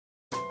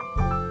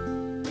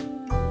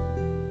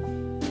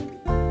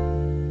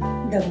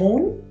The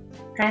Moon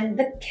and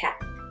the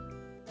Cat,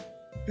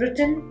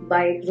 written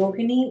by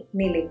Rohini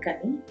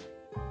Nilekani,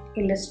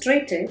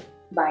 illustrated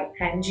by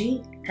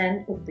Angie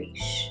and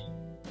Upesh.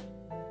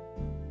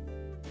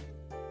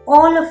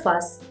 All of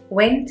us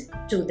went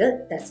to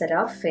the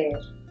Dasara fair.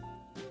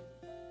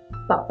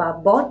 Papa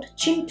bought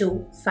Chintu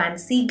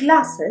fancy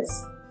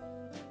glasses.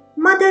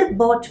 Mother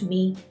bought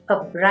me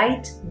a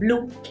bright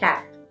blue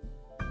cap.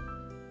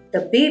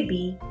 The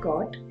baby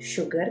got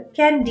sugar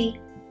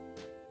candy.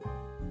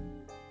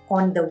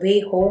 On the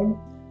way home,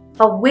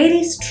 a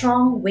very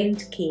strong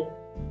wind came.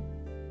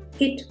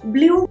 It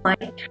blew my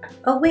cap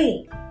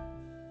away.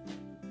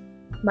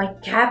 My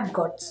cap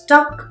got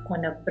stuck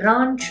on a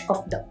branch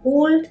of the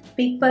old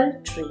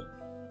peepal tree.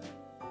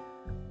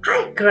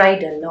 I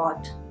cried a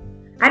lot,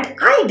 and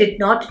I did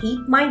not eat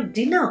my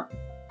dinner.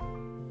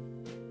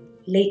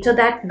 Later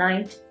that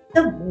night,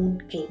 the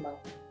moon came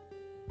up.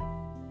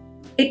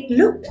 It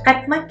looked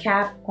at my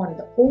cap on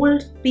the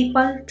old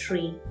peepal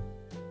tree.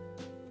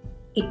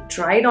 It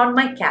tried on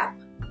my cap.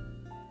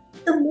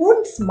 The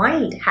moon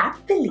smiled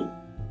happily.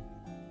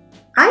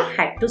 I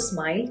had to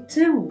smile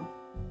too.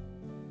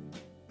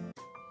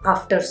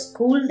 After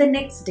school the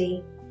next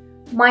day,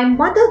 my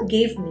mother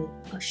gave me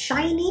a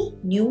shiny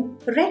new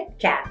red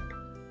cap.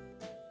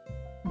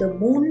 The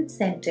moon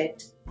sent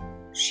it,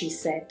 she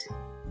said.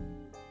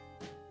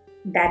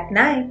 That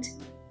night,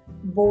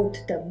 both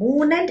the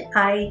moon and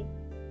I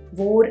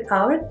wore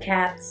our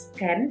caps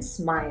and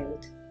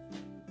smiled.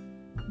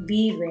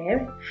 We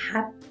were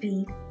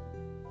happy.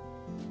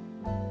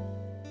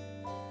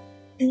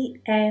 The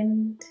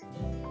end.